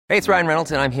Hey, it's Ryan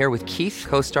Reynolds, and I'm here with Keith,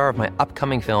 co-star of my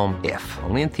upcoming film, If,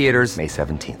 only in theaters May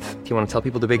 17th. Do you want to tell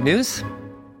people the big news?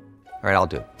 All right, I'll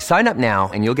do it. Sign up now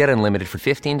and you'll get unlimited for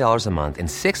 $15 a month and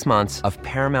 6 months of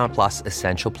Paramount Plus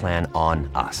Essential Plan on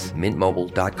us.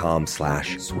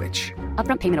 MintMobile.com/switch.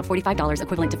 Upfront payment of $45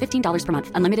 equivalent to $15 per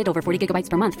month. Unlimited over 40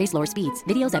 gigabytes per month. Face lower speeds.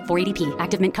 Videos at 480p.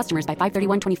 Active Mint customers by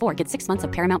 531.24 get 6 months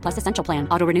of Paramount Plus Essential Plan.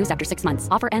 Auto renews after 6 months.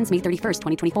 Offer ends May 31st,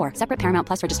 2024. Separate Paramount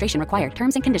Plus registration required.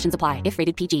 Terms and conditions apply if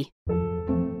rated PG.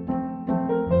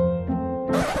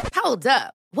 Hold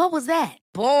up. What was that?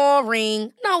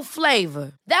 Boring. No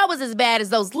flavor. That was as bad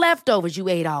as those leftovers you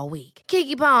ate all week.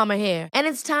 Keke Palmer here, and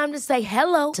it's time to say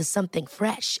hello to something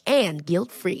fresh and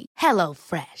guilt-free. Hello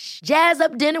Fresh. Jazz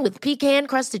up dinner with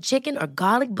pecan-crusted chicken or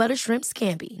garlic butter shrimp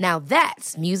scampi. Now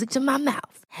that's music to my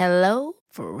mouth. Hello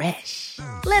Fresh.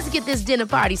 Let's get this dinner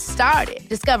party started.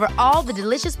 Discover all the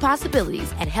delicious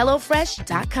possibilities at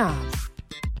hellofresh.com.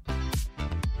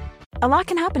 A lot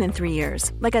can happen in 3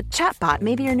 years, like a chatbot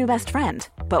may be your new best friend.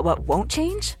 But what won't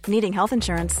change? Needing health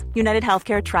insurance. United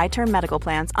Healthcare Tri-Term Medical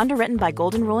Plans, underwritten by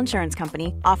Golden Rule Insurance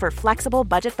Company, offer flexible,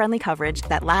 budget-friendly coverage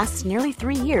that lasts nearly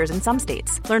 3 years in some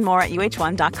states. Learn more at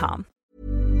uh1.com.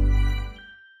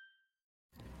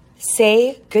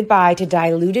 Say goodbye to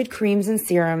diluted creams and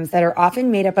serums that are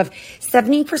often made up of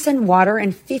 70% water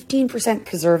and 15%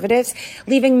 preservatives,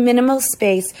 leaving minimal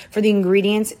space for the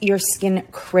ingredients your skin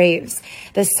craves.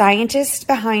 The scientists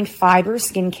behind Fiber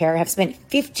Skincare have spent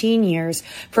 15 years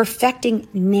perfecting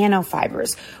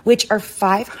nanofibers, which are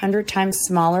 500 times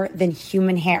smaller than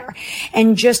human hair.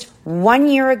 And just 1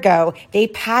 year ago, they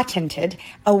patented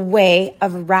a way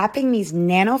of wrapping these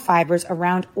nanofibers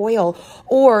around oil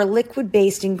or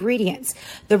liquid-based ingredients.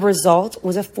 The result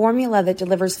was a formula that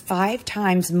delivers 5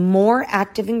 times more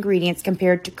active ingredients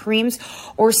compared to creams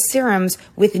or serums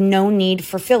with no need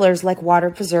for fillers like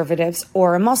water preservatives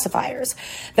or emulsifiers.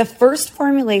 The first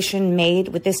formulation made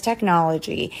with this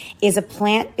technology is a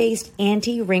plant-based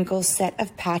anti-wrinkle set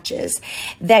of patches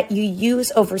that you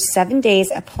use over 7 days,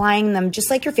 applying them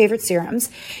just like your favorite serums.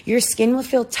 Your skin will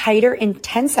feel tighter in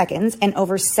 10 seconds, and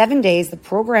over 7 days, the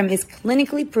program is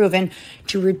clinically proven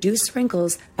to reduce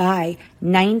wrinkles by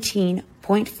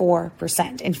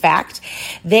 19.4%. In fact,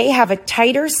 they have a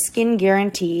tighter skin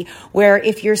guarantee where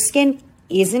if your skin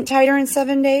isn't tighter in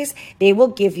 7 days, they will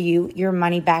give you your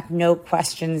money back, no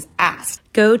questions asked.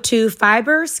 Go to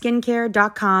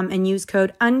fiberskincare.com and use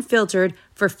code UNFILTERED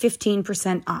for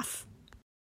 15% off.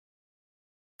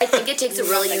 I think it takes a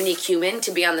really unique human to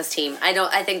be on this team. I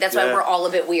think that's why we're all a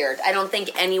bit weird. I don't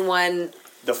think anyone...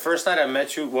 The first night I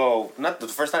met you, well, not the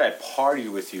first night I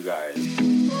partied with you guys.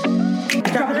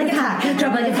 Drop it like it's hot,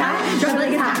 drop it like it's hot, drop it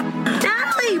like it's hot.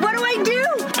 Natalie, what do I do?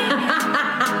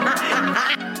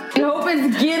 I hope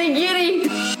it's giddy.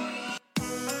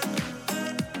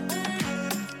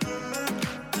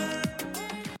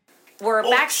 We're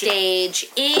backstage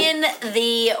in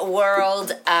the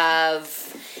world of...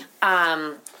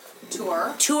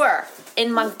 Tour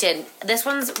in Moncton. This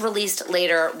one's released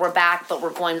later. We're back, but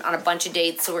we're going on a bunch of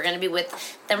dates, so we're going to be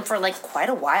with them for like quite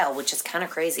a while, which is kind of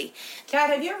crazy. Kat,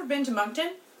 have you ever been to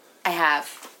Moncton? I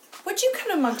have. What'd you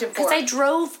come to Moncton for? Because I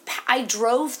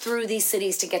drove through these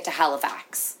cities to get to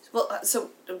Halifax. Well,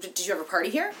 so did you have a party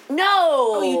here? No.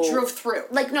 Oh, you drove through.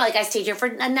 Like I stayed here for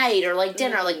a night or like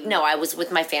dinner. Like no, I was with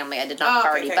my family. I did not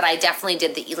party, but I definitely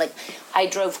did I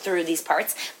drove through these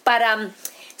parts. But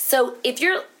so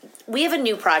we have a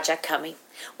new project coming,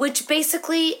 which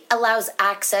basically allows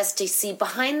access to see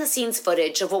behind the scenes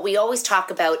footage of what we always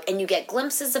talk about, and you get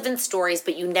glimpses of in stories,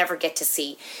 but you never get to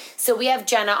see. So we have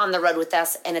Jenna on the road with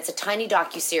us, and it's a tiny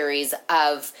docuseries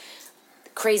of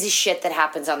crazy shit that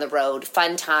happens on the road,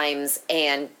 fun times,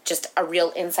 and just a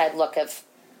real inside look of...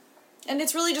 And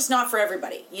it's really just not for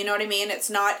everybody. You know what I mean? It's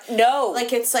not... No.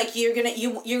 Like, it's like you're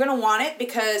gonna want it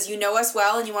because you know us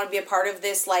well and you want to be a part of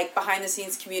this, like,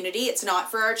 behind-the-scenes community. It's not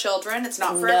for our children. It's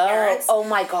not for our parents. Oh,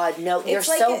 my God. No, you're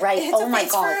so right. Oh, my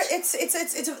God.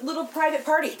 It's a little private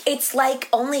party. It's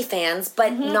like OnlyFans,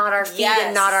 but not our feet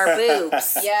and not our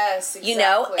boobs. Yes, exactly. You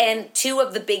know? And two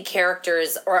of the big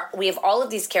characters, or we have all of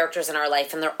these characters in our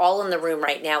life, and they're all in the room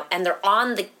right now, and they're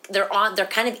kind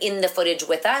of in the footage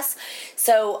with us.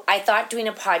 So I thought doing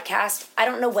a podcast, I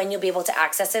don't know when you'll be able to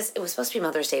access this. It was supposed to be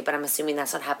Mother's Day, but I'm assuming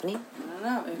that's not happening. I don't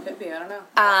know. It could be. I don't know.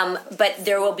 But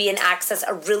there will be a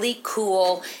really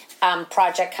cool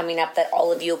project coming up that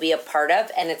all of you will be a part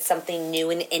of, and it's something new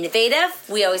and innovative.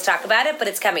 We always talk about it, but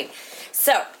it's coming.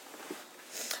 So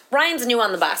Ryan's new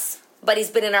on the bus, but he's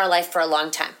been in our life for a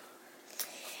long time.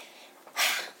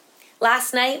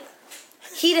 Last night,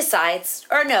 he decides,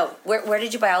 or no, where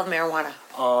did you buy all the marijuana?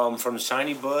 From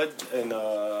Shiny Bud in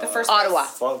The first Ottawa.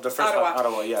 the first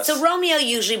Ottawa, yes. So Romeo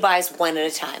usually buys one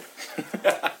at a time.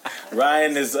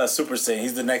 Ryan is a Super Saiyan.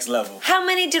 He's the next level. How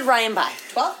many did Ryan buy?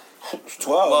 12?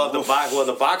 12. Well,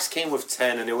 the box came with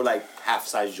 10, and they were like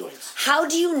half-size joints. How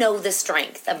do you know the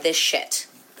strength of this shit?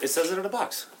 It says it in the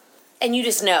box. And you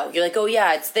just know. You're like, oh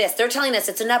yeah, it's this. They're telling us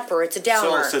it's an upper, it's a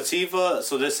downer. So sativa,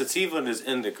 there's sativa and there's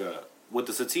indica. With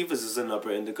the sativas is an upper,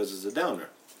 indicas is a downer.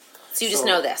 So you just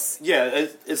know this. Yeah,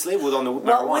 it's labeled on the marijuana.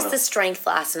 What was the strength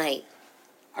last night?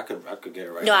 I could get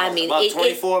it right No, now. I mean,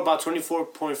 about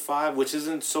 24.5, which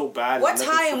isn't so bad. What's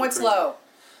Nothing high and super what's crazy. low?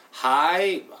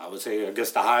 High, I would say, I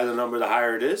guess the higher the number, the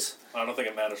higher it is. I don't think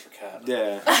it matters for Cat.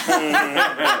 Yeah.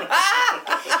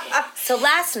 So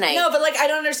last night. No, but like I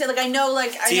don't understand. Like I know,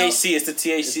 like I know. THC, it's the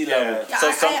THC level. Yeah,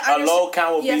 So I a low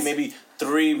count will yes. be maybe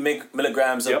 3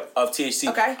 milligrams of THC.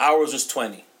 Okay. Ours was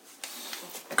 20.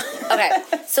 Okay,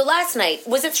 so last night,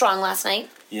 was it strong last night?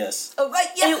 Yes. Oh,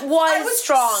 yeah, It was I was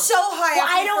strong. So high. Well,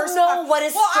 after I the don't first know puff. what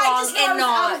is well, strong I just and I was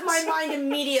not. out of my mind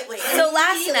immediately. So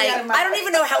last Immediately out night, of my I don't mind.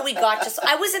 even know how we got to.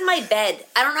 I was in my bed.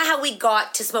 I don't know how we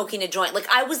got to smoking a joint. Like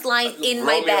I was lying in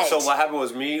my bed. So what happened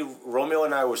was Romeo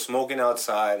and I were smoking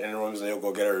outside, and Romeo's like,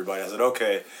 go get everybody. I said,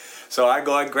 okay. So I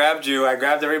grabbed you, I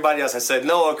grabbed everybody else. I said,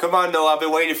 Noah, come on, Noah, I've been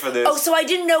waiting for this. Oh, so I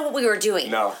didn't know what we were doing.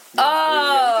 No.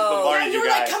 Oh. Yeah, you were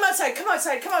like, come outside, come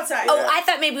outside, come outside. Oh, I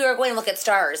thought maybe we were going to look at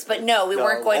stars, but no, we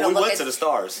weren't going to we look went at to the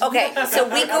stars. Okay, so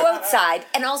we go outside,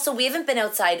 and also we haven't been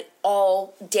outside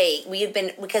all day. We have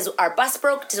been, because our bus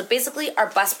broke, so basically our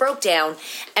bus broke down,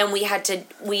 and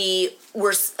it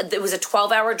was a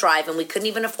 12-hour drive, and we couldn't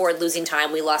even afford losing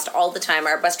time. We lost all the time.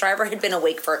 Our bus driver had been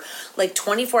awake for like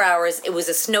 24 hours. It was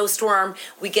a snowstorm.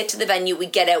 We get to the venue, we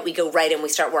get out, we go right in, we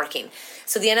start working.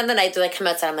 So at the end of the night, they're like, come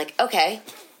outside. I'm like, okay.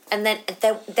 And then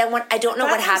when I don't know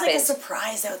what happened. Like a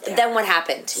surprise out there. Then what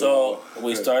happened? So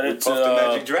we started puffed the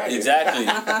Magic Dragon. Exactly.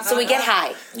 So we get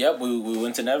high. Yep, we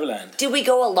went to Neverland. Did we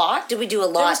go a lot? Did we do a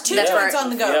lot? There was 2 joints on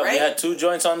the go, yeah, right? we had 2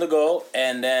 joints on the go,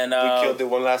 and then we killed it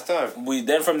one last time. We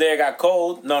then from there got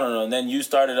cold. No. And then you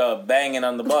started banging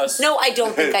on the bus. No, I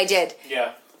don't think I did.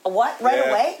 Yeah. A what? Right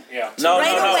away? Yeah. No,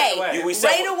 right no. away. We said,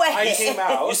 right away. I came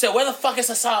out. You said, where the fuck is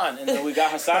Hassan? And then we got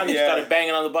Hassan, and he started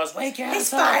banging on the bus. Wake your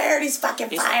He's ass up. fired. He's fucking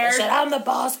fired. He said, I'm the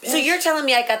boss, bitch. So you're telling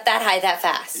me I got that high that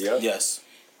fast? Yep. Yes.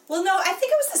 Well, no, I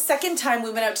think it was the second time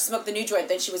we went out to smoke the new joint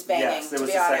that she was banging. Yes, it to was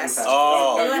be the honest. second time.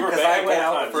 Oh. No, you were Because banging I went both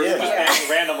out times. First was banging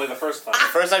randomly the first time. The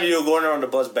first time you were going around the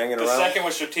bus banging The around. second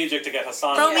was strategic to get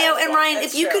Hassan. Romeo and Ryan,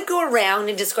 that's if you true. could go around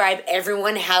and describe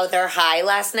everyone how they're high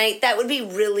last night, that would be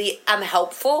really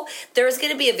helpful. There's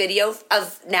going to be a video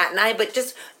of Nat and I, but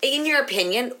just in your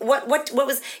opinion, what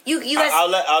was you guys? I'll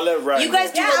let Ryan. You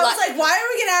guys do Yeah, a I lot. was like, why are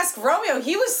we going to ask Romeo?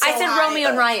 He was so I said high. Romeo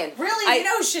and Ryan. Really, you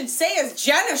know who should say is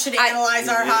Jenna should analyze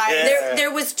our highs.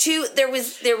 There's 2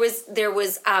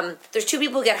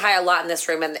 people who get high a lot in this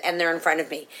room, and they're in front of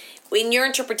me. In your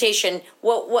interpretation,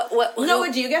 what?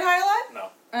 Noah, do you get high a lot? No.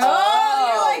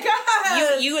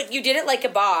 Oh, you're like, you did it like a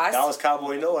boss. That was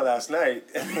Cowboy Noah last night.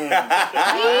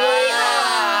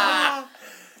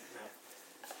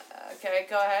 Okay,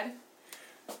 go ahead.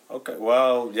 Okay,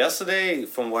 well, yesterday,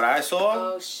 from what I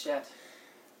saw, Oh, shit.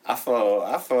 I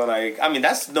felt like, I mean,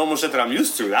 that's normal shit that I'm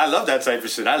used to. I love that type of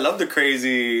shit. I love the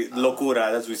crazy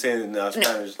locura, as we say in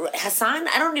Spanish. Hassan,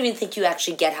 I don't even think you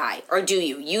actually get high, or do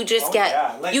you? You just Oh, get.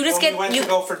 yeah. Like you just when get. we went you, to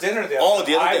go for dinner the other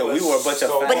day, we were a bunch of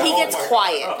fat. but he gets Oh my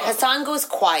quiet. God. Hassan goes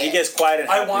quiet. He gets quiet and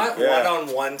I happy. want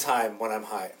one-on-one time when I'm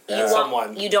high.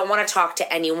 Someone. You don't want to talk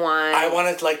to anyone. I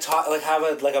want to have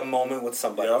a moment with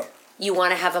somebody. Yeah. You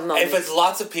want to have a moment. If it's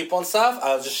lots of people and stuff,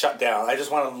 I'll just shut down. I just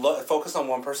want to focus on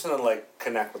one person and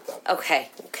connect with them. Okay,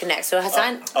 connect. So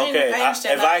Hassan. Okay, I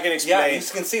understand if that. I can explain, Yeah, you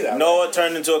can see that. Noah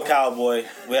turned into a cowboy.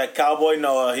 We had Cowboy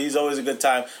Noah. He's always a good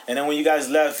time. And then when you guys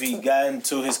left, he got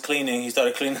into his cleaning. He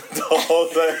started cleaning the whole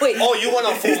thing. Wait. Oh, you went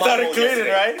on full He started mode cleaning,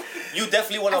 yesterday. right? You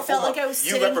definitely went on I full felt like mode. I was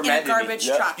You sitting in a reprimanded me. garbage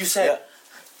truck. You said,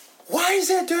 why is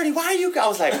that dirty? Why are you... I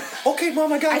was like, okay,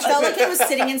 Mom, I got I you. felt like I was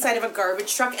sitting inside of a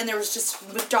garbage truck and there was just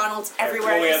McDonald's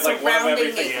everywhere. We and had it was one of surrounding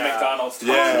everything me. in McDonald's.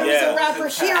 Yeah. There was Yeah. a wrapper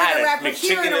here I had and a a wrapper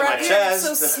here McChicken and a in my wrapper here. It was so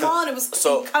chest. small and it was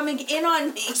So- coming in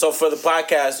on me. So for the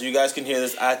podcast, you guys can hear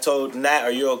this. I told Nat,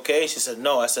 "Are you okay?" She said,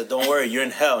 "No." I said, "Don't worry, you're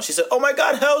in hell." She said, "Oh my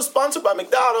God, hell sponsored by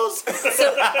McDonald's." It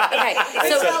felt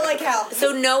like hell.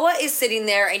 So Noah is sitting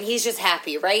there and he's just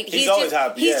happy, right? He's always just,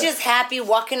 happy, He's yeah. just happy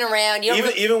walking around. You don't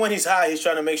really- Even when he's high, he's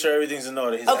trying to make sure everything's in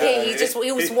order. He's Okay, he's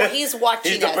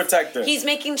watching He's the us. protector. He's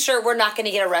making sure we're not going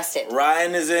to get arrested.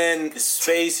 Ryan is in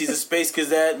space. He's a space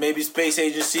cadet, maybe space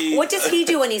agency. What does he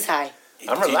do when he's high?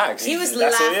 I'm relaxed. He was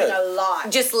That's what he laughing is. a lot.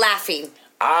 Just laughing.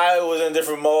 I was in a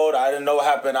different mode. I didn't know what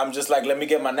happened. I'm just like, let me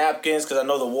get my napkins because I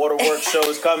know the Waterworks show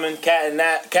is coming.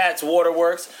 Cat's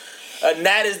Waterworks.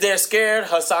 Nat is there scared.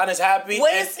 Hassan is happy.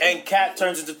 And Cat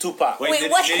turns into Tupac. Wait,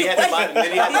 did he have the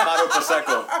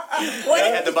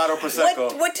bottle of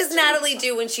Prosecco? What does Natalie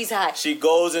do when she's hot? She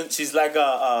goes and she's like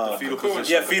a fetal position.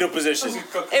 Yeah, fetal position.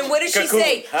 And what does she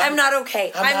say? Huh? I'm not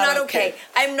okay. I'm not okay.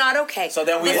 I'm not okay. So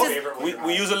then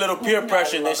we use a little peer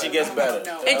pressure and then she gets better.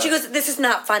 And she goes, this is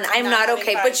not fun. I'm not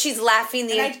okay. But she's laughing.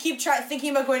 And I keep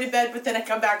thinking about going to bed, but then I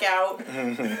come back out.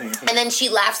 And then she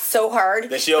laughs so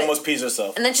hard. That she almost pees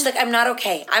herself. And then she's like, I'm not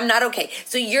okay. I'm not okay.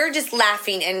 So you're just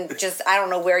laughing and just, I don't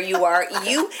know where you are.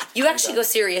 You actually go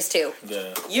serious too.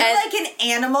 Yeah. You're like an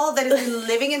animal that has been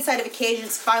living inside of a cage and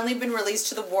it's finally been released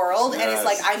to the world. And it's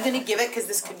like, I'm going to give it because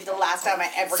this could be the last time I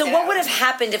ever So what would have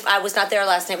happened if I was not there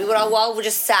last night? We would all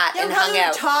just sat and hung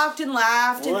out. Talked and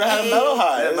laughed. We would have had a mellow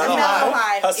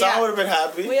high. Hassan would have been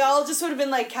happy. We all just would have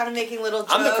been like kind of making little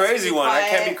jokes. I'm the crazy one. I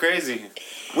can't be crazy.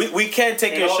 We can't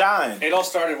take your shine. It all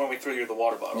started when we threw you the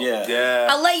water bottle. Yeah.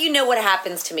 I'll let you know what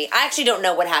happens to me. I actually don't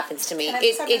know what happens to me.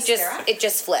 It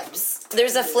just flips.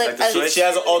 There's a flip. She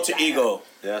has an alter ego.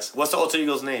 Yes. What's the alter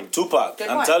ego's name? Tupac.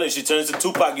 I'm telling you, she turns to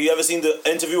Tupac. You ever seen the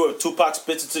interview where Tupac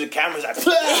spits into the camera? He's like,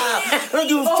 I don't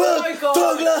give a fuck.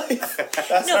 Dog life.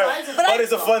 That's right. But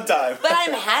it's a fun time. But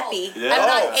I'm happy. Yeah. I'm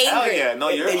not angry. Hell yeah. No,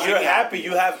 you're happy.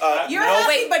 You have you're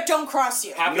happy, but don't cross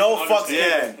you. No fucks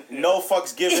given. No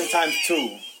fucks given times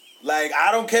 2. Like,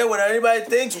 I don't care what anybody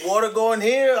thinks. Water going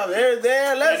here, I'm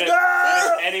there. Let's go.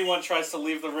 If anyone tries to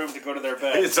leave the room to go to their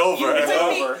bed, it's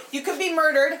over. You could be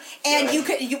murdered, and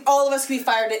all of us could be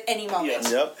fired at any moment.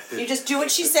 Yes. Yep. You just do what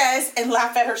she says and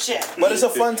laugh at her shit. But it's a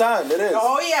fun time. It is.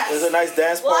 Oh yeah. It's a nice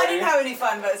dance party. Well, I didn't have any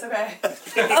fun, but it's okay.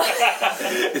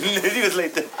 He was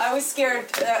late. I was scared.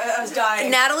 I was dying.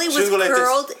 Natalie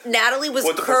was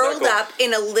curled up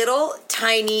in a little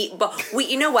tiny.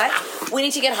 You know what? We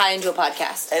need to get high into a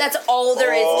podcast. That's all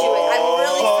there is to it. I'm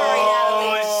really sorry,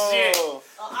 Natalie. Oh shit. Well,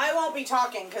 I won't be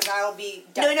talking because I'll be.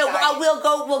 No.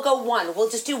 We'll go one. We'll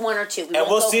just do 1 or 2. And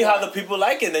we'll see how the people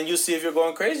like it. Then you'll see if you're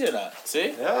going crazy or not.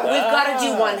 See? Yeah. We've got to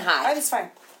do one high. That's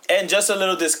fine. And just a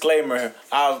little disclaimer: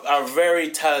 our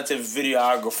very talented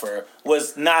videographer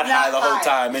was not high the whole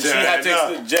time, and she had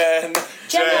to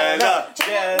Jenna.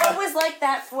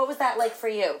 What was that like for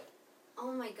you?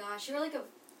 Oh my gosh, you were like a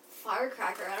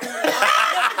firecracker. I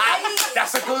don't know.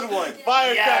 That's a good one.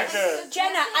 Firecracker. Yes.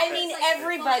 Jenna, I mean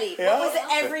everybody. Yeah? What was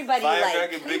everybody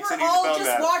like? We were all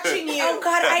just watching you. Oh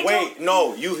God, Wait,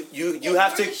 no, you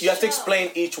have to explain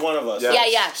each one of us.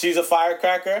 Yeah. She's a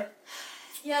firecracker.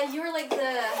 Yeah, you were like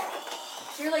the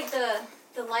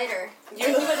lighter. You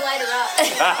would light her up.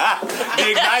 The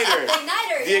igniter.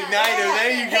 The igniter.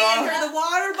 There you go. For the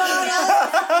water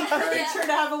bottle. Make sure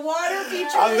to have a water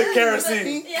feature. I'm the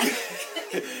kerosene. Yeah.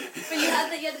 But you had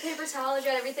the paper towel, you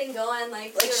had everything going,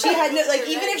 like she had no, like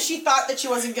even if she thought that she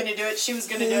wasn't gonna do it, she was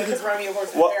gonna do it because Romeo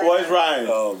was. What's Ryan?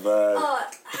 Oh man.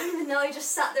 I don't even know. He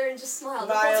just sat there and just smiled.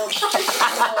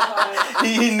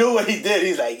 He knew what he did.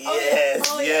 He's like, yes.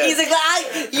 He's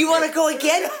like, you want to go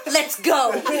again? Let's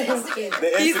go.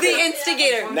 He's the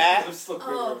instigator. Nat.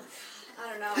 I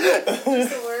don't know.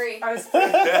 Just a worry.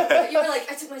 You were like,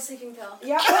 I took my sleeping pill.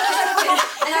 Yeah. And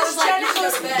I was like, you should go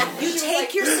to bed. You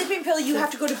take your sleeping pill, you have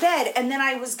to go to bed. And then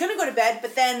I was going to go to bed,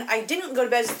 but then I didn't go to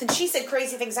bed. Then she said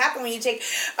crazy things happen when you take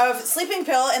a sleeping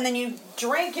pill and then you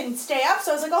drink and stay up.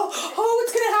 So I was like,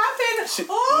 what's going to happen?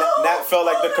 That felt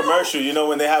like the commercial, you know,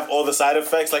 when they have all the side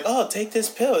effects, like, take this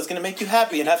pill, it's going to make you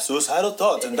happy and have suicidal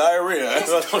thoughts and diarrhea.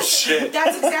 Oh, shit.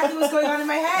 That's exactly what's going on in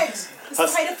my head.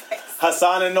 Side effects.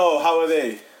 Hassan and Noah, how are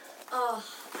they? I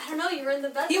don't know, you were in the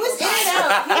bed. He was in and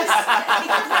out. He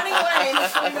kept running away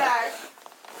and coming back.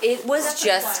 It was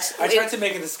just. I tried to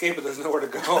make an escape, but there's nowhere to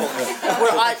go.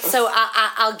 So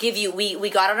I'll give you. We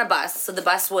got on a bus. So the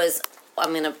bus was.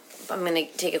 I'm gonna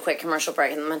take a quick commercial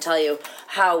break, and I'm gonna tell you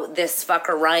how this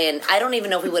fucker Ryan. I don't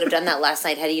even know if we would have done that last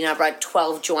night had he not brought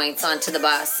 12 joints onto the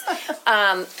bus.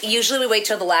 Usually we wait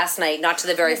till the last night, not to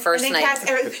the very first night.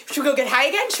 Should we go get high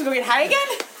again?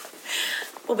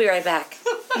 We'll be right back.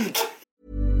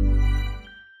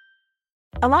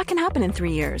 A lot can happen in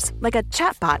 3 years, like a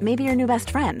chatbot may be your new best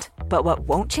friend. But what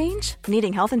won't change?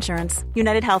 Needing health insurance.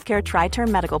 United Healthcare Tri-Term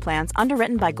Medical Plans,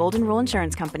 underwritten by Golden Rule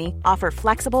Insurance Company, offer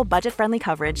flexible, budget-friendly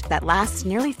coverage that lasts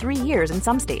nearly 3 years in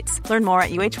some states. Learn more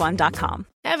at uh1.com.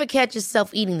 Ever catch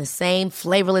yourself eating the same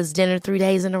flavorless dinner 3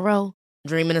 days in a row?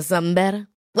 Dreaming of something better?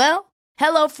 Well,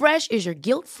 HelloFresh is your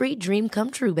guilt-free dream come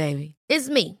true, baby. It's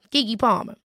me, Keke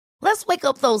Palmer. Let's wake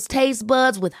up those taste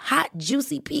buds with hot,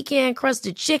 juicy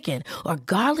pecan-crusted chicken or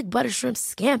garlic butter shrimp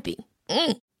scampi.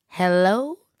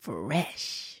 Hello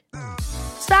Fresh.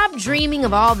 Stop dreaming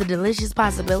of all the delicious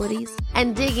possibilities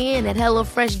and dig in at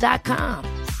HelloFresh.com.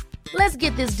 Let's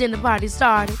get this dinner party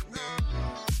started.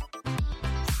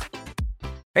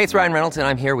 Hey, it's Ryan Reynolds, and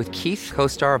I'm here with Keith,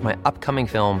 co-star of my upcoming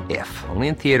film, If, only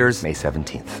in theaters May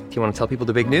 17th. Do you want to tell people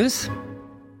the big news?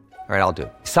 All right, I'll do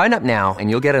it. Sign up now and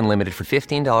you'll get unlimited for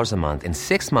 $15 a month and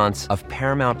 6 months of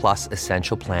Paramount Plus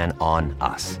Essential Plan on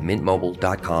us.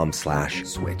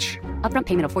 MintMobile.com/switch. Upfront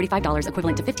payment of $45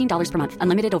 equivalent to $15 per month.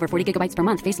 Unlimited over 40 gigabytes per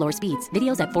month. Face lower speeds.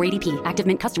 Videos at 480p. Active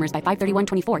Mint customers by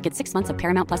 531.24 get 6 months of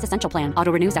Paramount Plus Essential Plan.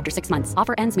 Auto renews after 6 months.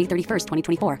 Offer ends May 31st,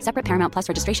 2024. Separate Paramount Plus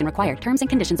registration required. Terms and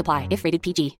conditions apply if rated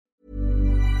PG.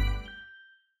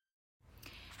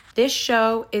 This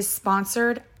show is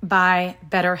sponsored by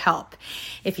BetterHelp.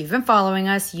 If you've been following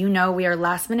us, you know we are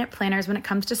last-minute planners when it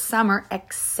comes to summer,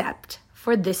 except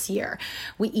for this year.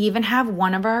 We even have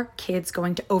one of our kids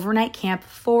going to overnight camp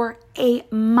for a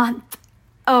month,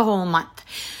 a whole month.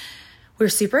 We're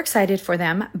super excited for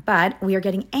them, but we are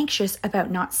getting anxious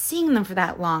about not seeing them for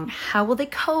that long. How will they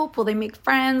cope? Will they make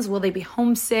friends? Will they be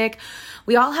homesick?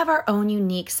 We all have our own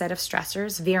unique set of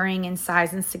stressors, varying in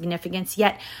size and significance,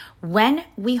 yet when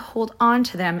we hold on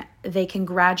to them, they can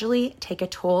gradually take a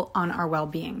toll on our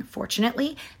well-being.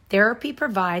 Fortunately, therapy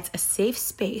provides a safe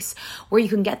space where you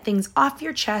can get things off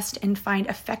your chest and find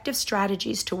effective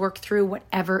strategies to work through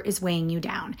whatever is weighing you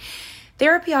down.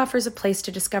 Therapy offers a place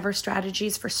to discover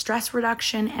strategies for stress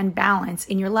reduction and balance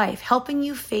in your life, helping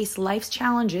you face life's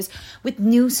challenges with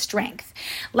new strength.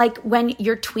 Like when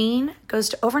your tween goes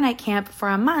to overnight camp for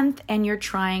a month and you're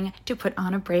trying to put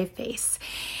on a brave face.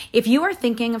 If you are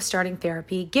thinking of starting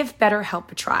therapy, give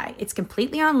BetterHelp a try. It's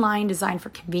completely online, designed for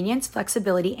convenience,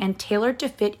 flexibility, and tailored to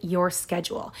fit your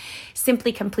schedule.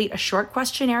 Simply complete a short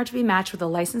questionnaire to be matched with a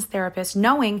licensed therapist,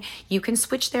 knowing you can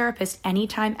switch therapists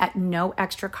anytime at no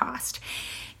extra cost.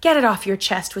 Get it off your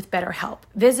chest with BetterHelp.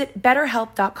 Visit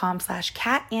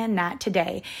betterhelp.com/catandnat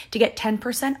today to get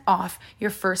 10% off your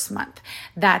first month.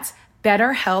 That's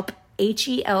BetterHelp,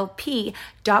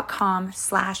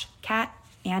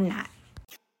 HELP.com/catandnat.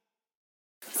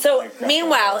 So,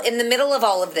 meanwhile, in the middle of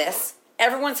all of this,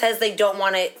 everyone says they don't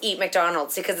want to eat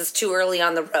McDonald's because it's too early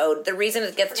on the road. The reason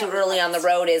it gets too early on the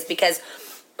road is because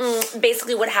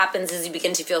basically what happens is you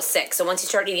begin to feel sick. So once you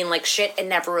start eating like shit, it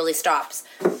never really stops.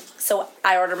 So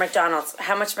I ordered McDonald's.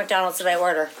 How much McDonald's did I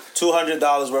order?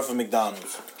 $200 worth of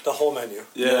McDonald's. The whole menu.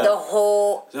 Yeah. The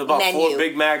whole There's about menu. 4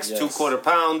 Big Macs, Yes. 2 Quarter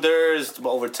Pounders,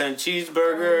 about over 10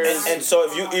 cheeseburgers. And so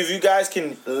if you guys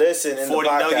can listen in 40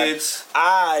 the podcast, nuggets.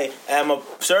 I am a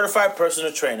certified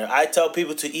personal trainer. I tell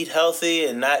people to eat healthy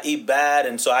and not eat bad,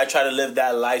 and so I try to live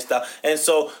that lifestyle. And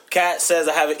so Kat says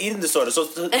I have an eating disorder. So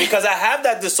because I have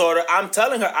that disorder, I'm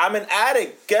telling her I'm an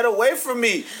addict. Get away from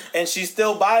me. And she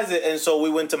still buys it. And so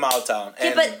we went to Maltown.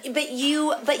 Yeah, but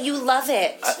you love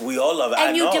it. We all love it. And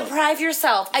I you know. deprive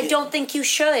yourself. I don't think you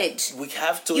should. We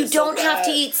have to. You It's don't so have to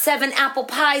bad. eat 7 apple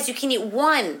pies. You can eat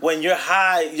 1. When you're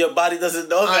high, your body doesn't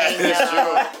know that. I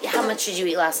know. How much did you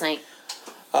eat last night?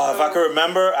 If I can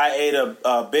remember, I ate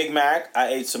a Big Mac. I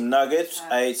ate some nuggets.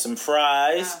 I ate some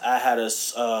fries. I had a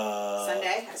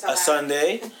Sundae.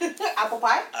 Sundae. Apple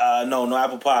pie? No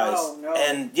apple pies. Oh, no.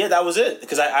 And yeah, that was it.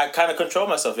 Because I kind of controlled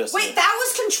myself yesterday. Wait, that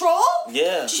was control?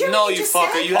 Yeah. Did you hear No, what you just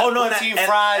fucker. said? You had and poutine I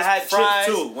fries, had fries,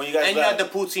 chips too. When you guys and you left.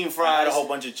 had the poutine I fries. had a whole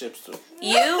bunch of chips too.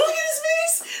 You? Look at his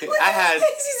face. Look I at had- his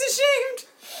face. He's ashamed.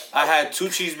 I had 2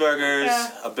 cheeseburgers, Yeah.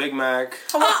 a Big Mac,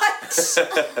 What?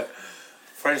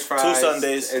 French fries, 2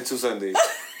 sundaes. and 2 sundaes.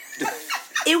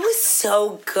 It was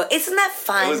so good. Isn't that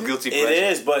fun? It was guilty pleasure. It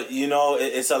is, but you know,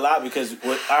 it's a lot because,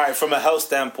 all right, from a health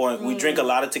standpoint, we drink a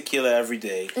lot of tequila every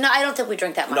day. No, I don't think we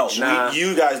drink that No, much.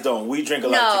 you guys don't. We drink a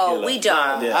lot of tequila. No, we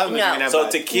don't. Yeah. I haven't been drinking that So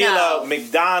much. tequila, No.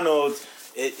 McDonald's,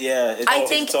 I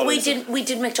think we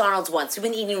did McDonald's once. We've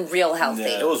been eating real healthy.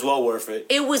 It was well worth it.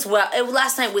 It was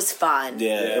last night was fun.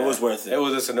 Yeah, it was worth it. It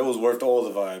was worth all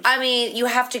the vibes. I mean, you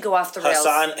have to go off the rails.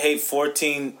 Hassan ate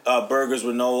 14 burgers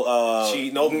with no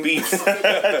no beef, just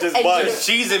And buns, just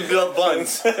cheese and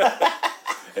buns.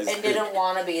 And didn't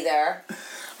want to be there.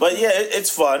 But yeah, it's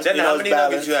fun. Jenna, you know, how it's many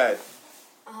nuggets balanced. you had?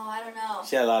 Oh, I don't know.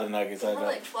 She had a lot of nuggets. I Probably know.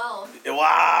 like 12.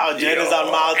 Wow, Jenna's on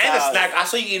Malta. And a snack. I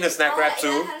saw you eating a snack wrap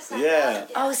too. Yeah.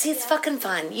 Oh, see, it's fucking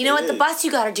fun. You know, at the bus,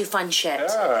 you got to do fun shit.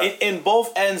 In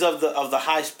both ends of the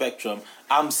high spectrum,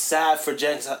 I'm sad for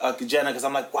Jenna because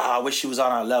I'm like, wow, I wish she was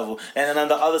on our level. And then on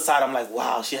the other side, I'm like,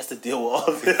 wow, she has to deal with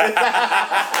all this.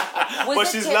 But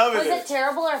she's loving Was it. it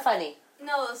terrible or funny?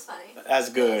 No, it was funny. That's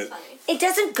good. It was funny. It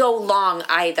doesn't go long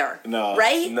either. No.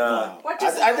 Right? No. What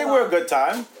does I think we're a good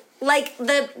time. Like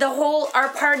the whole our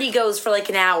party goes for like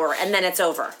an hour and then it's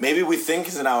over. Maybe we think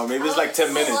it's an hour. Maybe it's like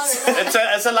 10 minutes.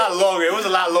 It's a lot longer. It was a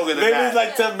lot longer than Maybe that. it's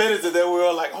like 10 minutes, and then we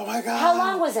were like, "Oh my god!" How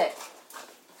long was it?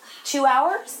 2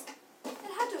 hours? It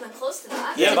had to have been close to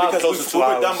that. Yeah, about because close to 2 we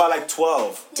were hours. done by like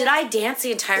 12. Did I dance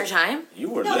the entire time? You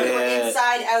were No, we were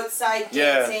inside, outside,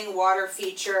 dancing, water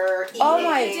feature, eating. Oh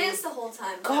my I danced the whole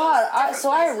time. God!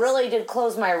 I really did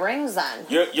close my rings then.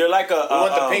 You're like a. We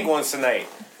want the pink ones tonight.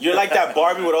 You're like that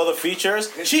Barbie with all the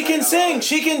features. She can sing,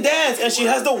 she can dance, and she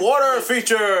has the water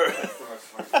feature.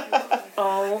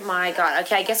 Oh my God!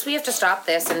 Okay, I guess we have to stop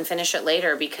this and finish it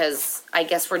later because I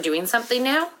guess we're doing something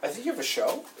now. I think you have a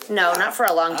show. No, not for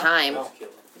a long time.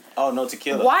 Oh, no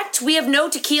tequila. What? We have no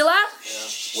tequila?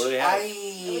 What do they have?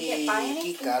 We can't buy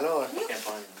anything.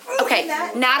 Okay,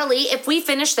 Natalie, if we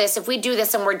finish this, if we do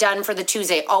this and we're done for the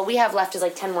Tuesday, all we have left is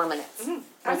like 10 more minutes.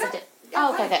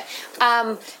 Oh, okay.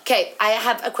 Okay, I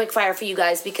have a quick fire for you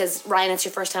guys because Ryan, it's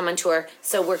your first time on tour,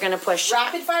 so we're gonna push.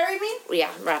 Rapid fire, you mean? Yeah,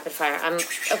 rapid fire.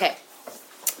 Okay.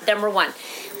 Number 1,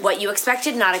 what you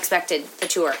expected, not expected, the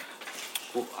tour.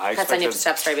 Well, I That's on you to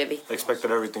stop. Sorry, baby.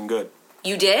 expected everything good.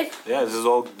 You did? Yeah, this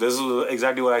is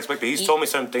exactly what I expected. He's told me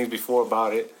some things before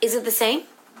about it. Is it the same?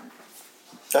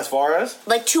 As far as?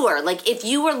 Like tour, like if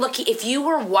you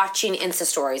were watching Insta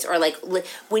stories or like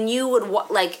when you would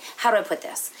how do I put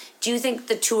this? Do you think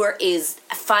the tour is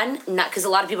fun? Not because a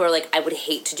lot of people are like, I would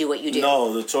hate to do what you do.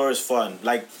 No, the tour is fun.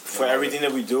 Like for everything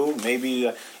that we do,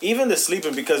 maybe even the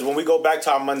sleeping, because when we go back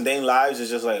to our mundane lives, it's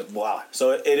just like wow.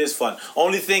 So it is fun.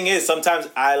 Only thing is, sometimes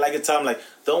I like to tell them like,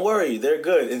 don't worry, they're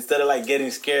good. Instead of like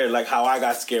getting scared, like how I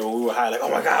got scared when we were high, like oh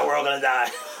my god, we're all gonna die.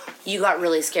 You got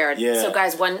really scared. Yeah. So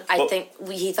guys,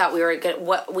 he thought we were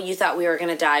you thought we were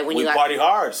gonna die when we you got. party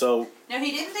hard, so. No,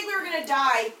 he didn't think we were gonna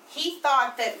die. He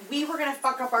thought that we were gonna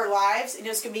fuck up our lives, and it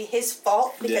was gonna be his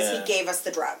fault because he gave us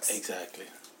the drugs. Exactly.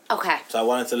 Okay. So I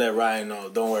wanted to let Ryan know.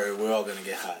 Don't worry, we're all gonna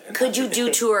get high. Could you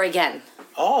do tour again?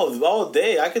 Oh, all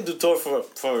day. I could do tour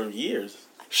for years.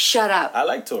 Shut up. I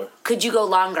like tour. Could you go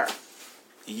longer?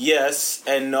 Yes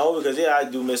and no, because I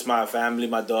do miss my family,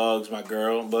 my dogs, my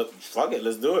girl. But fuck it,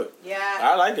 let's do it. Yeah.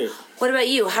 I like it. What about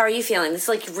you? How are you feeling? This is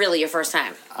like really your first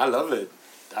time. I love it.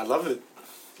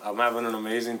 I'm having an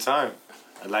amazing time.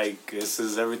 Like, this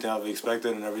is everything I've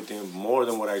expected and everything more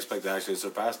than what I expected. I actually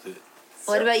surpassed it.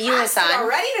 What about you, Hassan?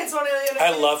 Already? That's what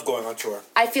I love going on tour.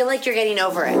 I feel like you're getting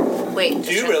over it. Wait.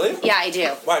 Do you really? Yeah, I do.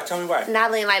 Why? Tell me why.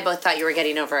 Natalie and I both thought you were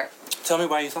getting over it. Tell me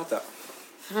why you thought that.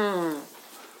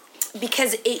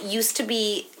 Because it used to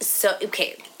be so,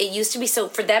 okay,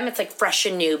 for them it's like fresh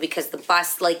and new because the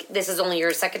bus, like, this is only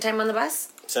your second time on the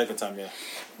bus? Second time, yeah.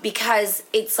 Because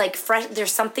it's like fresh,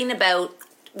 there's something about,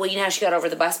 well, you know how she got over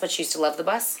the bus, but she used to love the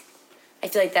bus? I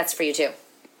feel like that's for you too.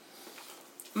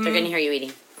 They're going to hear you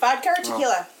eating. Vodka or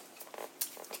tequila?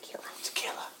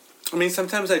 Tequila. I mean,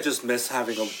 sometimes I just miss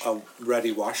having a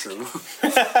ready washroom.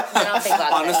 I don't think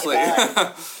vodka. Honestly.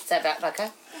 Is that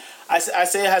vodka? I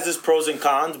say it has its pros and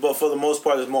cons, but for the most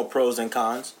part, there's more pros than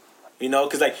cons. You know,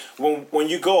 because like when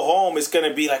you go home, it's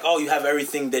gonna be like, oh, you have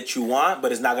everything that you want,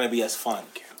 but it's not gonna be as fun.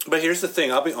 But here's the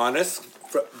thing. I'll be honest.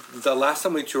 The last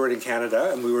time we toured in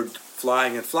Canada and we were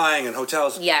flying in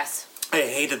hotels. Yes. I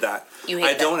hated that. You hate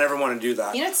I don't ever want to do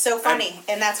that. You know, it's so funny,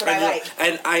 and that's what I like.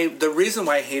 And the reason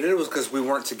why I hated it was because we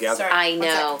weren't together. Sorry. I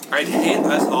know. I hate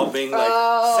us all being like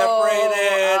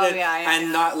separated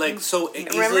and not like so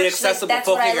easily accessible, that's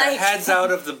what poking I our like. heads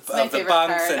out of the bunks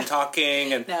part. and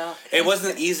talking, and No. it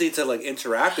wasn't easy to like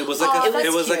interact. It was like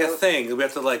it was like a thing. We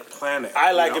have to like plan it.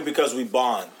 I like it because we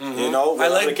bond. You know, I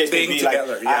like the case may being be, like,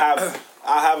 together. Yeah.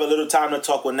 I have a little time to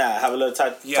talk with Nat. I have a little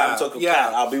time to talk with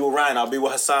Kat. I'll be with Ryan. I'll be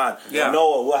with Hassan. Yeah.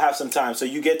 Noah, we'll have some time. So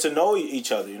you get to know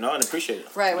each other, you know, and appreciate it.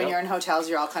 Right, when you're in hotels,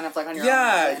 you're all kind of like on your own.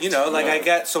 Yeah, you know, like I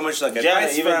get so much like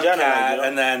advice from Kat,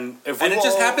 and then and it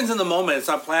just happens in the moment. It's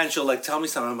not planned. She'll like tell me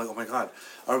something. I'm like, oh my god,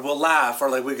 or we'll laugh, or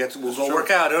like we'll go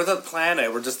work out. It doesn't plan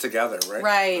it. We're just together, right?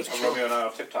 Right. Romeo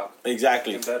on TikTok.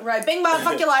 Exactly. Right. Bing bong,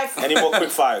 fuck your life. Any more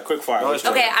quick fire? Quick fire.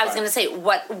 Okay, I was gonna say,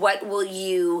 what will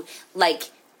you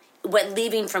like? When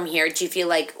leaving from here, do you feel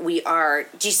like do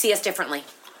you see us differently?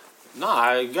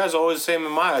 Nah, you guys are always the same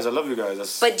in my eyes. I love you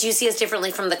guys. But do you see us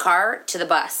differently from the car to the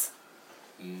bus?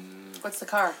 What's the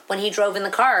car? When he drove in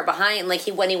the car behind, like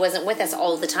when he wasn't with us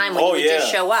all the time, when Oh, he would yeah.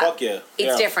 just show up. Fuck yeah.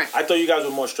 It's different. I thought you guys were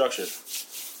more structured.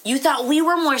 You thought we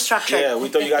were more structured. Yeah, we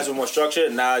thought you guys were more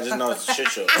structured. Now I just know it's a shit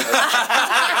show.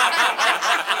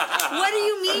 What do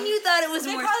you mean you thought it was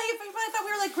They more? probably thought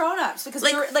we were like grown-ups because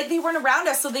we were, like they weren't around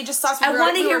us, so they just thought we were. I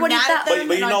want to hear what he thought.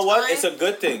 But you know what? It's a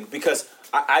good thing because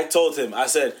I told him. I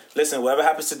said, "Listen, whatever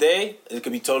happens today, it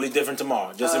could be totally different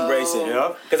tomorrow. Just embrace it."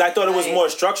 Because I thought it was more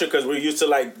structured because we're used to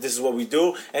like this is what we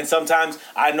do, and sometimes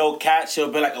I know Kat,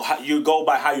 she'll be like, oh, "You go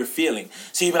by how you're feeling."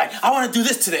 So you'd be like, "I want to do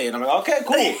this today," and I'm like, "Okay,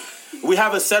 cool." We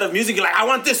have a set of music. You're like, I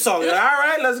want this song. You're like, all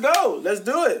right, let's go. Let's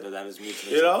do it. That is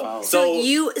mutual. You know?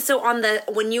 So on the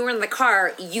when you were in the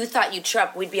car, you thought you'd show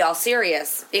up, we'd be all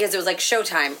serious because it was like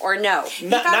showtime, or no?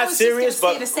 Not serious,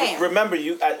 but remember,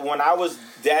 when I was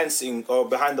dancing or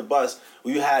behind the bus,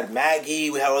 we had Maggie,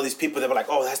 we had all these people that were like,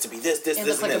 oh, it has to be this, and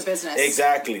this. Like a business.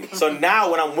 Exactly. So now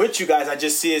when I'm with you guys, I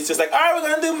just see it's just like, all right, we're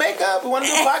going to do makeup. We want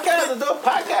to do a podcast. Let's do a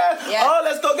podcast. Yeah. Oh,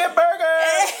 let's go get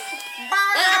burgers.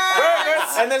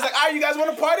 Burgers. And then it's like, all right, you guys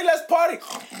want to party? Let's party. Is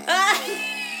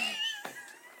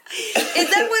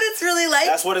that what it's really like?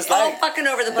 That's what it's like. All fucking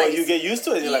over the place. Well, you get used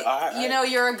to it. You're like, all right. You know,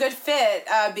 you're a good fit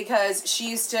because she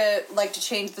used to like to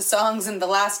change the songs, and the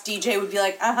last DJ would be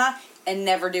like, and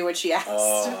never do what she asked.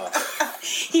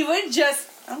 He would just,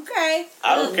 okay.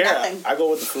 I don't care. I go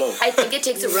with the flow. I think it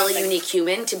takes a really unique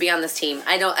human to be on this team.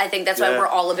 I think that's why we're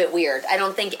all a bit weird. I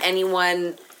don't think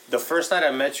anyone... The first night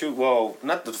I met you, well,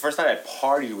 not the first night I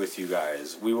partied with you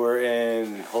guys. We were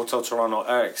in Hotel Toronto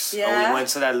X. Yeah. And we went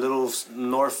to that little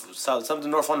north on the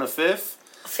 5th.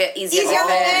 Easy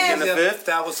on the 5th.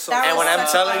 That was so. And when I'm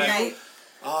telling you,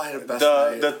 I had the best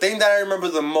night. The thing that I remember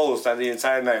the most out of the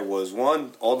entire night was,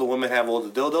 one, all the women have all the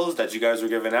dildos that you guys were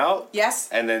giving out. Yes.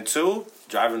 And then 2,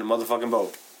 driving the motherfucking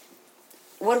boat.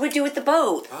 What do we do with the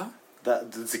boat? Huh?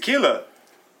 The tequila.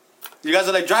 You guys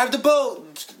are like, drive the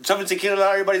boat, shoving tequila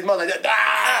out everybody's mouth. Like,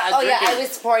 I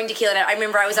was pouring tequila. I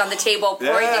remember I was on the table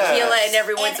pouring tequila, and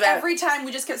everyone's every time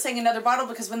we just kept saying another bottle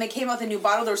because when they came out with a new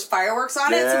bottle, there was fireworks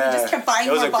on it, so we just kept buying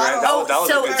more bottles.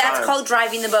 So that's called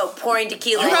driving the boat, pouring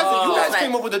tequila. You guys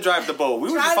came up with the drive the boat.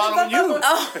 We were just following you.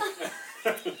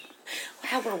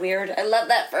 Wow, we're weird. I love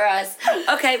that for us.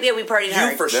 Okay, yeah, we partied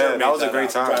hard. You for sure. That was a great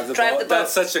time. Drive the boat.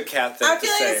 That's such a Cat thing I feel to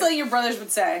like say. it's something your brothers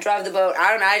would say. Drive the boat. I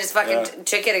don't know. I just fucking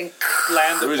took it and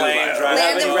land the plane.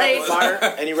 Land the plane.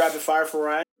 Any rapid fire for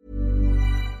Ryan?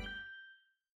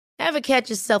 Ever catch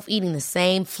yourself eating the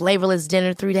same flavorless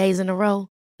dinner 3 days in a row?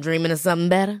 Dreaming of something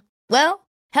better? Well,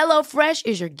 HelloFresh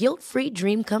is your guilt-free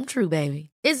dream come true, baby.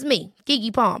 It's me,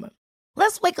 Keke Palmer.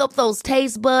 Let's wake up those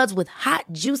taste buds with hot,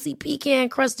 juicy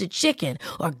pecan-crusted chicken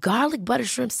or garlic butter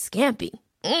shrimp scampi.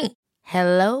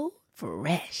 Hello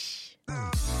Fresh.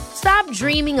 Stop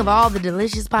dreaming of all the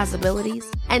delicious possibilities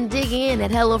and dig in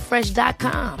at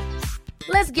HelloFresh.com.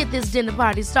 Let's get this dinner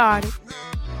party started.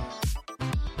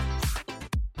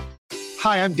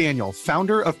 Hi, I'm Daniel,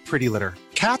 founder of Pretty Litter.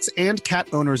 Cats and cat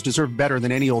owners deserve better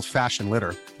than any old-fashioned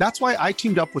litter. That's why I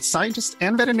teamed up with scientists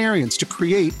and veterinarians to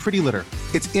create Pretty Litter.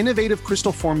 Its innovative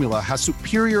crystal formula has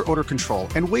superior odor control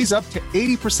and weighs up to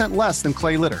 80% less than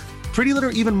clay litter. Pretty Litter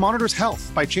even monitors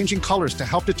health by changing colors to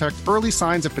help detect early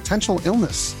signs of potential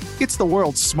illness. It's the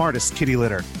world's smartest kitty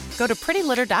litter. Go to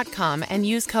prettylitter.com and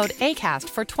use code ACAST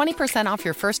for 20% off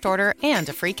your first order and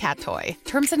a free cat toy.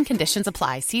 Terms and conditions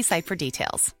apply. See site for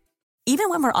details.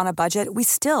 Even when we're on a budget, we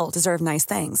still deserve nice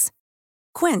things.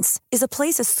 Quince is a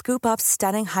place to scoop up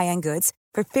stunning high-end goods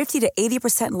for 50 to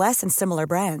 80% less than similar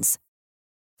brands.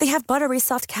 They have buttery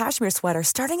soft cashmere sweaters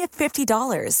starting at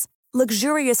 $50,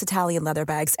 luxurious Italian leather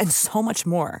bags, and so much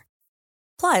more.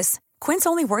 Plus, Quince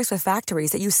only works with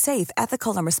factories that use safe,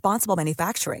 ethical, and responsible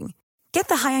manufacturing. Get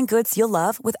the high-end goods you'll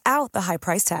love without the high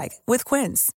price tag with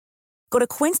Quince. Go to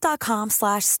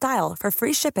quince.com/style for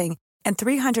free shipping and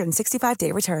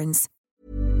 365-day returns.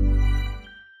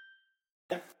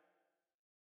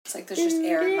 It's like there's just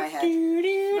air in my head. I'm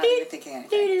not even thinking anything.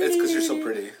 It's because you're so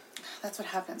pretty. That's what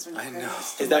happens when you're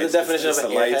pretty. Is that the definition of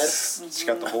an airhead? She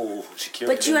got the whole Shakira.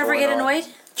 But do you ever get annoyed?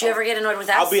 Do you ever get annoyed with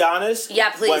us? I'll be honest. Yeah,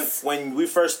 please. When we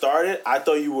first started, I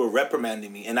thought you were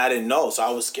reprimanding me, and I didn't know, so I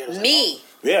was scared.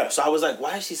 Yeah, so I was like,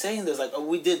 why is she saying this? Like, oh,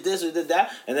 we did this, we did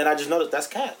that. And then I just noticed that's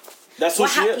Kat. That's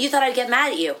what she is. You thought I'd get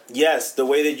mad at you? Yes, the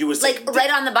way that you would say... Like, right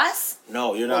on the bus?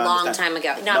 No, you're not. A long time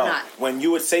ago. No, I'm not. When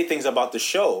you would say things about the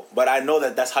show, but I know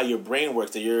that that's how your brain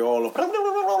works, that you're all...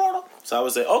 So I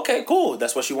would say, okay, cool,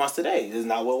 that's what she wants today. This is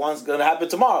not what's going to happen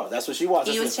tomorrow. That's what she wants.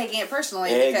 He was taking it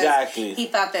personally because he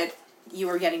thought that you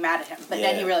were getting mad at him, but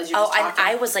then he realized you were just talking.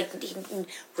 I was like,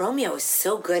 Romeo is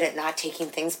so good at not taking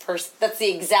things personal. That's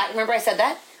the exact... Remember I said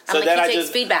that? So I'm then he I takes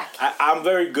just feedback. I'm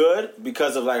very good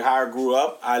because of like how I grew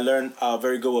up. I learned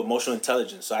very good with emotional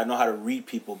intelligence. So I know how to read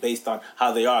people based on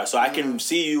how they are. So I can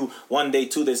see you one day,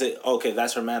 2 days, say, okay,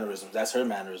 that's her mannerisms. That's her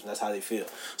mannerisms. That's how they feel.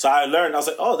 So I learned. I was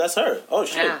like, oh, that's her. Oh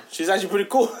shit, she's actually pretty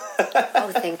cool.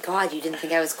 Oh, thank God you didn't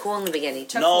think I was cool in the beginning.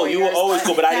 No, you were always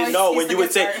cool, but I didn't know when you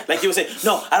would say, like you would say,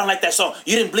 no, I don't like that song.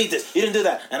 You didn't bleed this. You didn't do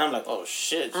that. And I'm like, oh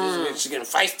shit, she's getting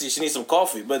feisty. She needs some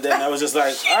coffee. But then I was just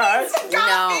like, all right.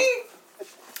 No.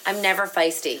 I'm never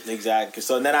feisty. Exactly.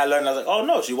 So then I learned, I was like, oh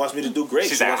no, she wants me to do great.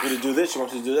 She wants me to do this. She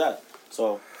wants me to do that.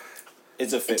 So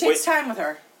it's a fit. It takes time with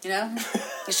her, you know?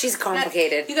 She's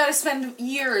complicated. You got to spend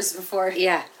years before.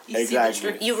 Yeah.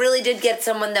 Exactly. You really did get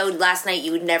someone though last night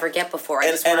you would never get before.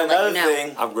 I just And want to let you another know.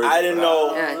 thing, I didn't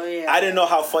know. I didn't know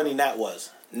how funny Nat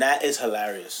was. Nat is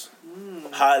hilarious.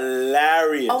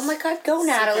 Hilarious. Oh my God, go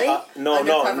Natalie.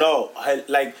 No.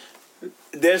 Like,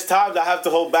 there's times I have to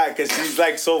hold back because she's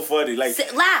like so funny. Like,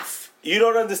 laugh. You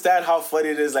don't understand how funny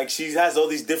it is. Like, she has all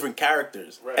these different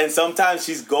characters, and sometimes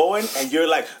she's going, and you're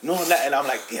like, no, and I'm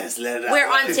like, yes, let it out. We're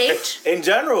on stage. In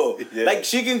general, like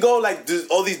she can go like do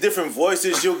all these different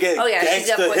voices. She'll get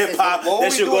gangster, hip hop, then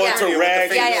she'll go into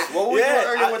rag. What were you doing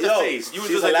earlier with the face? You were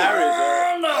just hilarious.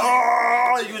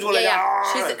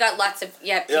 She's got lots of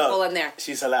people in there.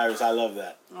 She's hilarious. I love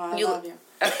that. Oh, I love you.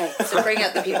 Okay, so bring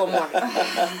out the people more.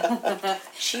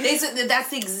 That's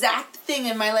the exact thing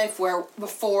in my life where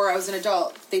before I was an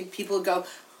adult, people would go,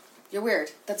 "You're weird.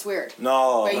 That's weird."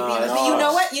 No, You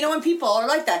know what? You know when people are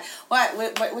like that. What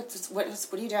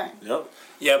are you doing? Yep.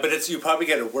 Yeah, but you probably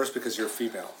get it worse because you're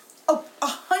female. Oh,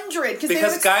 100.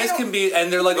 Because guys can be,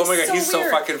 and they're like, oh my God, he's so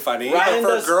fucking funny. Ryan but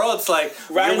for does- a girl, it's like,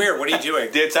 you're weird. What are you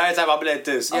doing? The entire time I'll be like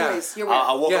this. Always, you're weird.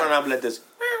 I'll walk around and I'll be like this.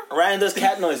 Ryan does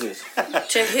cat noises.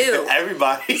 To who?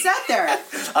 Everybody. He's out there. And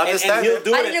he'll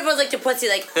do I it. didn't know if it was like to pussy,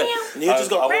 like, And he'll just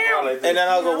go, and then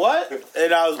I'll go, what?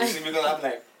 And I was. I'm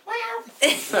like,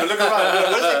 look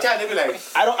around. What's the cat? They be like,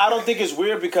 I don't think it's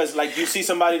weird because like you see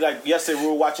somebody like yesterday we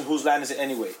were watching Whose Line Is It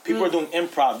Anyway. People are doing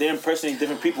improv. They're impersonating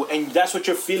different people, and that's what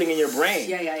you're feeling in your brain.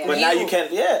 Yeah. But now you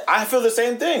can't. Yeah, I feel the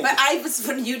same thing. But I was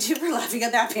when YouTube were laughing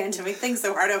at that pandemic thing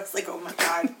so hard. I was like, oh my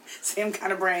God, same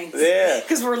kind of brains. Yeah.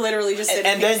 Because we're literally just sitting.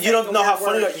 And then you don't know how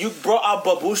funny you brought out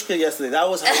Babushka yesterday. That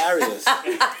was hilarious.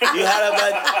 You had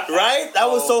a right? That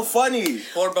was so funny.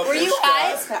 Poor Babushka. were you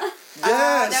high?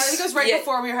 Yes. No, it goes right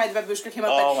before we heard the Babushka came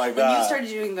up. Oh but my when God. you started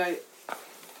doing the.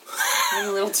 Went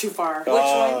a little too far. Which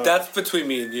one? That's between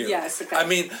me and you. Yes, okay. I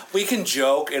mean, we can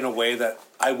joke in a way that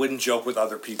I wouldn't joke with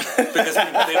other people because they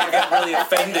would get really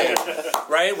offended,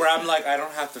 right? Where I'm like, I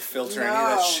don't have to filter any of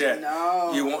that shit.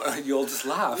 No. You'll just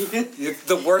laugh.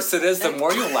 The worse it is, the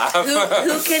more you laugh.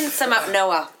 Who can sum up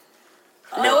Noah?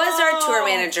 Noah's our tour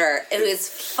manager, who is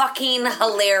fucking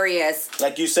hilarious.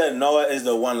 Like you said, Noah is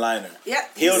the one-liner.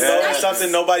 Yep. He'll know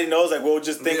something nobody knows. Like we'll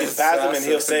just think it's past him, and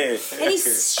he'll say it. And he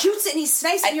shoots it, and he's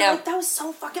nice, and you're like, that was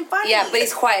so fucking funny. Yeah, but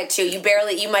he's quiet too. You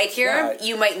might hear him,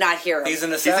 you might not hear him. He's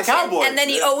an assassin. He's a cowboy. And then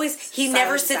he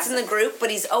never sits in the group, but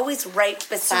he's always right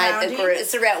beside the group.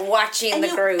 It's around watching the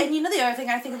group. And you know the other thing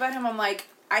I think about him, I'm like,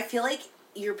 I feel like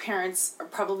your parents are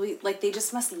probably, like, they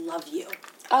just must love you.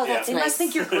 Oh, that's They nice. must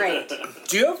think you're great.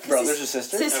 Do you have brothers or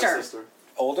sisters? Sister.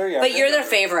 Older, yeah. But you're their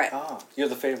favorite. Oh, you're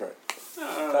the favorite.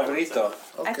 Favorito.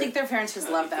 I think their parents just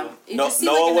love them. You No, just seem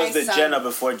Noah like a was nice the son. Jenna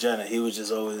before Jenna. He was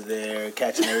just always there,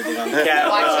 catching everything on the camera.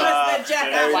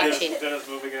 Watching. Dennis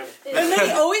moving in. And then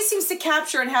he always seems to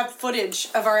capture and have footage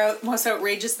of our most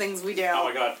outrageous things we do. Oh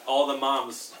my God! All the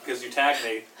moms, because you tagged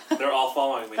me, they're all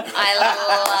following me. I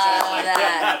love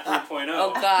that. 3.0.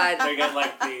 Oh God. They get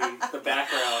like the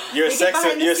background. You're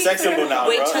sexable now,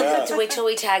 Wait till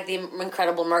we tag the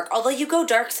incredible Mark. Although you go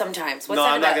dark sometimes. What's no,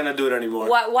 that I'm about? not gonna do it anymore.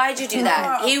 Why'd you do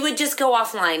that? He would just go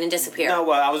offline and disappear. No,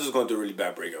 well, I was just going through a really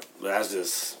bad breakup. But that's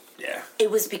just, yeah.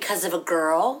 It was because of a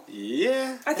girl.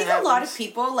 Yeah. I think a lot of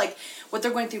people, like, what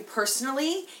they're going through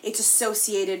personally, it's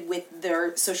associated with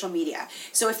their social media.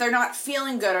 So if they're not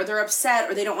feeling good or they're upset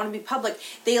or they don't want to be public,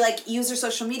 they, like, use their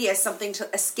social media as something to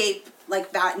escape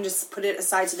like that and just put it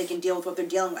aside so they can deal with what they're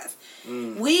dealing with.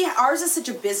 Ours is such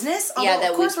a business. Although,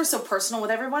 of course, we're so personal with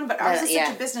everyone, but ours is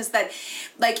such a business that,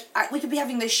 like, we could be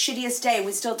having the shittiest day and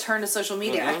we still turn to social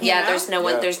media. Yeah, there's no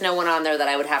one on there that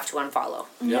I would have to unfollow.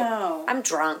 No. I'm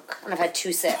drunk and I've had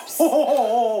 2 sips.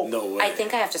 No way. I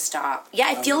think I have to stop. Yeah,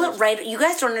 I feel it right. You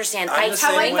guys don't understand. I'm the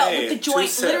How I same felt way. with the joint.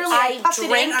 2 sips. Literally, I puffed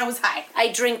it in, I was high. I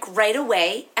drink right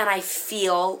away and I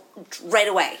feel right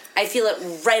away. I feel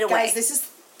it right away. Guys, this is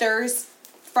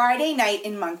Friday night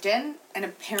in Moncton, and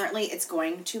apparently it's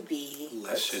going to be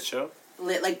A shit show?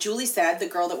 like Julie said, the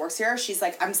girl that works here, she's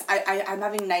like, I'm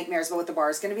having nightmares about what the bar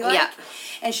is going to be like. Yeah.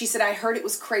 And she said, I heard it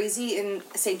was crazy in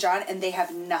St. John, and they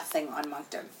have nothing on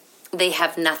Moncton. They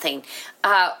have nothing.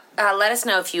 Let us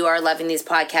know if you are loving these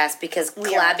podcasts, because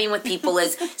collabing with people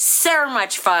is so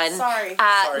much fun. Sorry.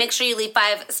 Make sure you leave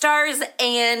 5 stars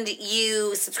and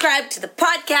you subscribe to the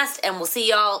podcast, and we'll see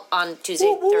y'all on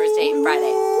Tuesday, Thursday,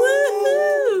 Friday.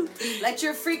 Woo-hoo. Let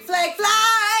your freak flag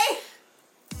fly.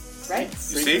 Right? You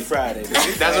see? Friday.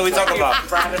 That's what we talk about.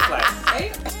 Friday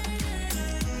flag.